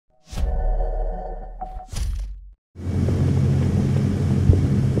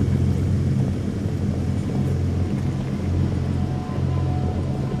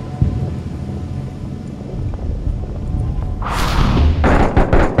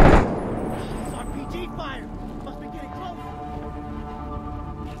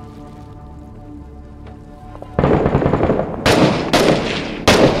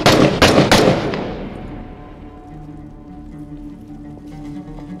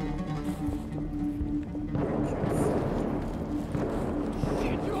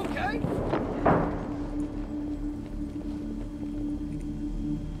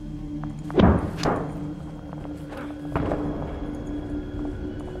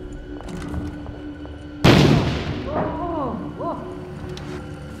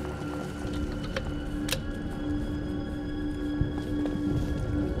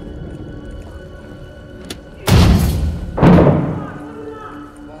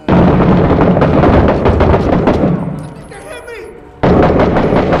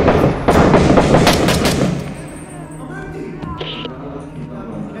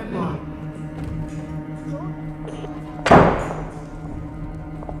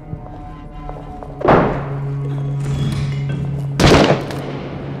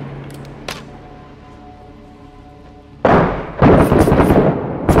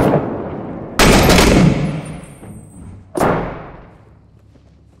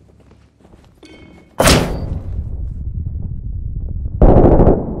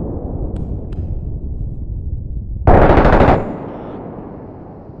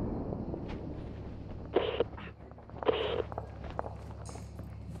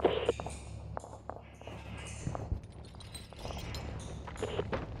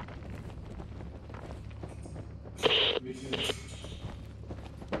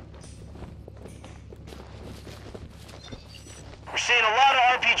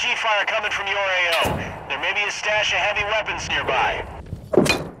RPG fire coming from your AO. There may be a stash of heavy weapons nearby.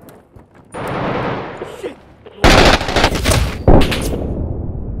 Shit!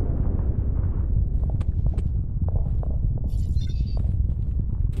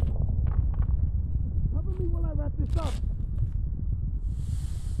 Cover me while I wrap this up.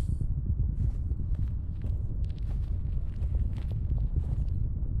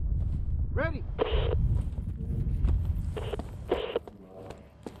 Ready?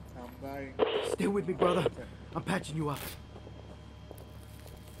 Stay with me, brother. I'm patching you up.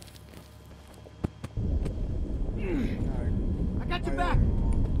 I got your back.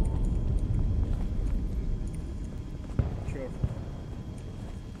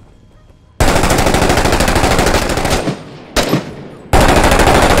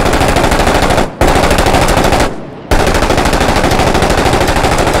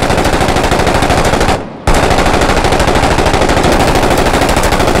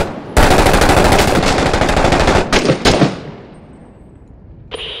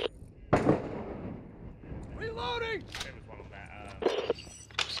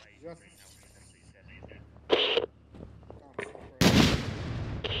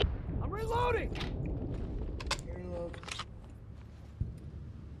 I'm reloading!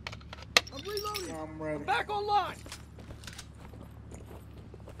 I'm reloading! I'm ready. I'm back online!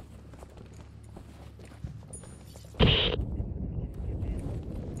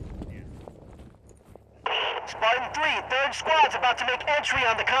 Spartan 3, 3rd squad's about to make entry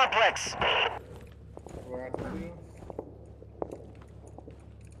on the complex. What I have to do?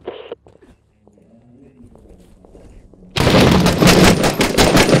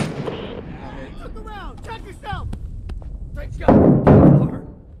 Look around! Check yourself! Straight shot! Over!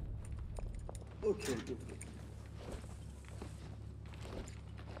 Okay, good.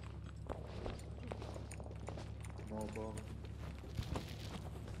 No, bro.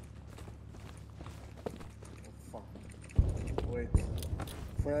 Oh, fuck. Wait.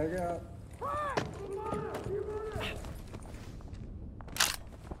 Frag out.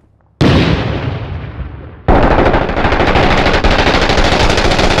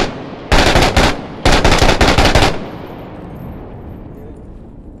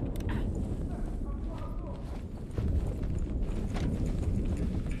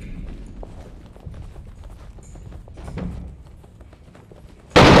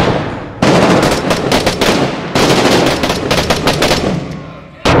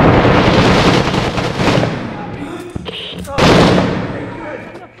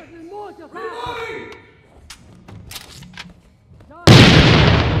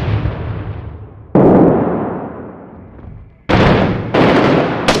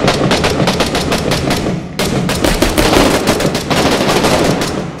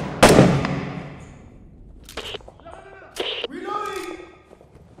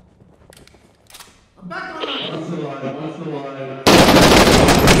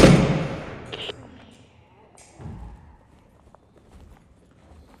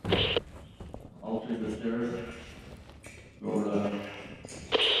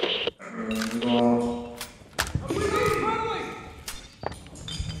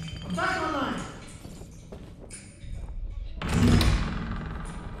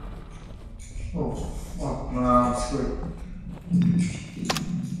 Oh, fuck, nah, I'm screwed.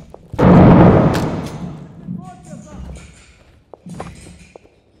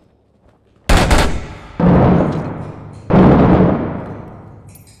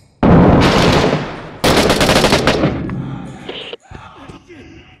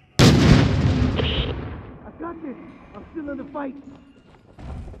 I got this! I'm still in the fight!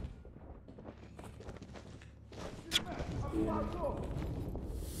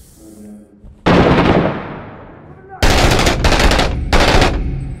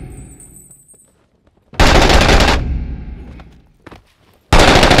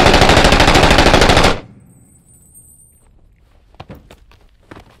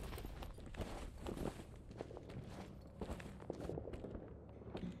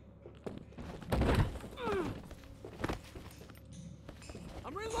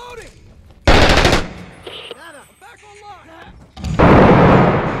 I'm reloading! I'm back online!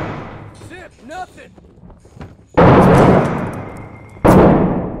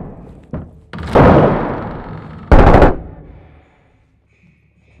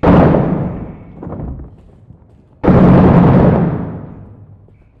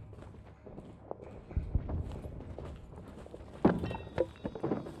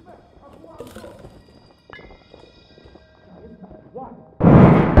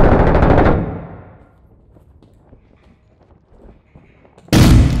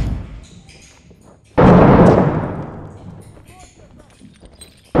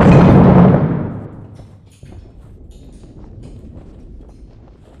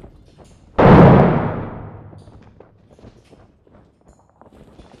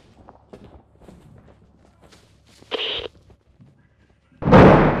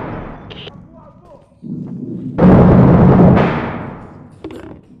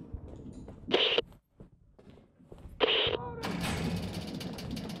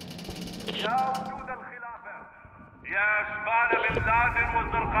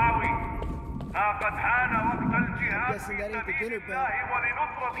 لقد حان وقت الجهاد Guessing في that ain't the سبيل dinner الله bell.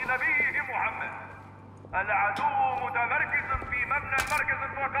 ولنصرة نبيه محمد. العدو متمركز في مبنى المركز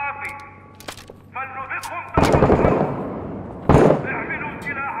الثقافي، فلنذقهم ضرب الحرب. احملوا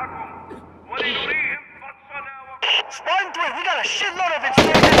سلاحكم ولنريهم بطشنا Spartan 3, we got a shitload of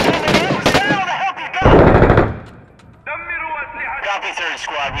insurgents in the room. Send all the help you got. دمروا أسلحتكم Copy 3rd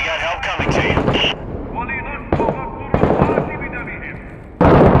Squad, we got help coming to you. ولنصبغ الطرقات بدمهم.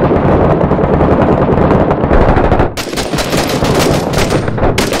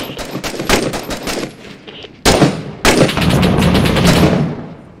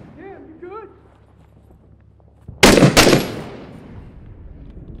 Damn, you good?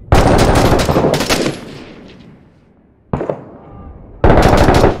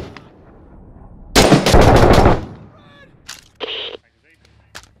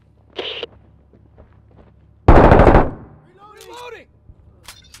 Reloading!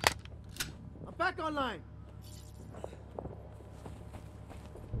 I'm back online.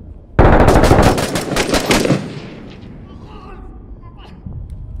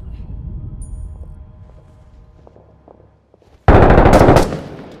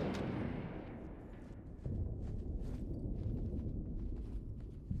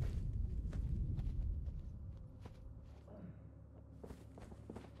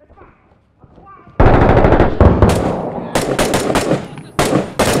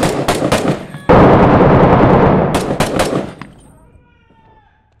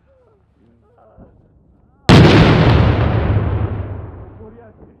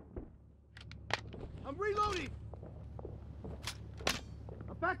 I'm reloading.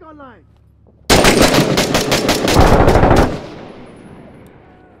 I'm back online.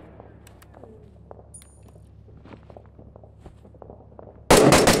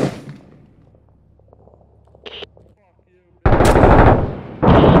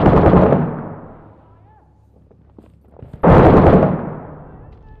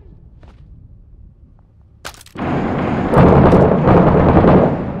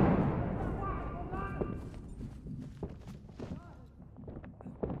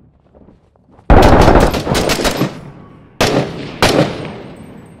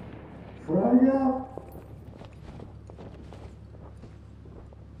 Frag out.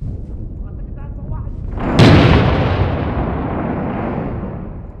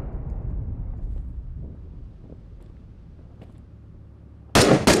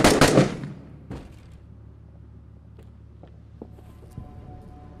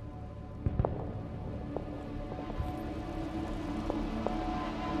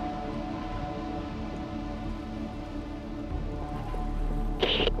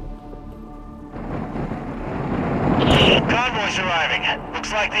 Convoy's arriving.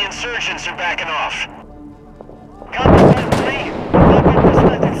 Looks like the insurgents are backing off. Copy 3, lock up this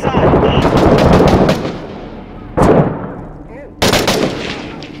left inside.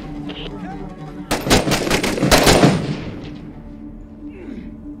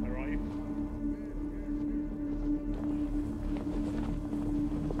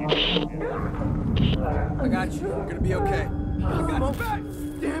 I got you. We're gonna be okay. I got you back.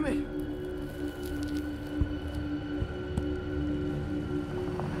 Damn it.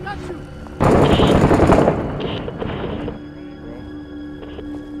 Got you.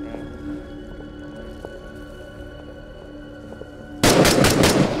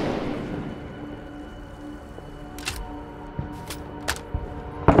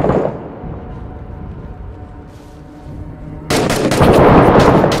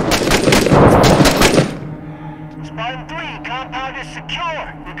 Spartan 3, compound is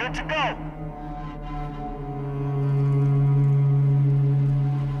secure. You're good to go.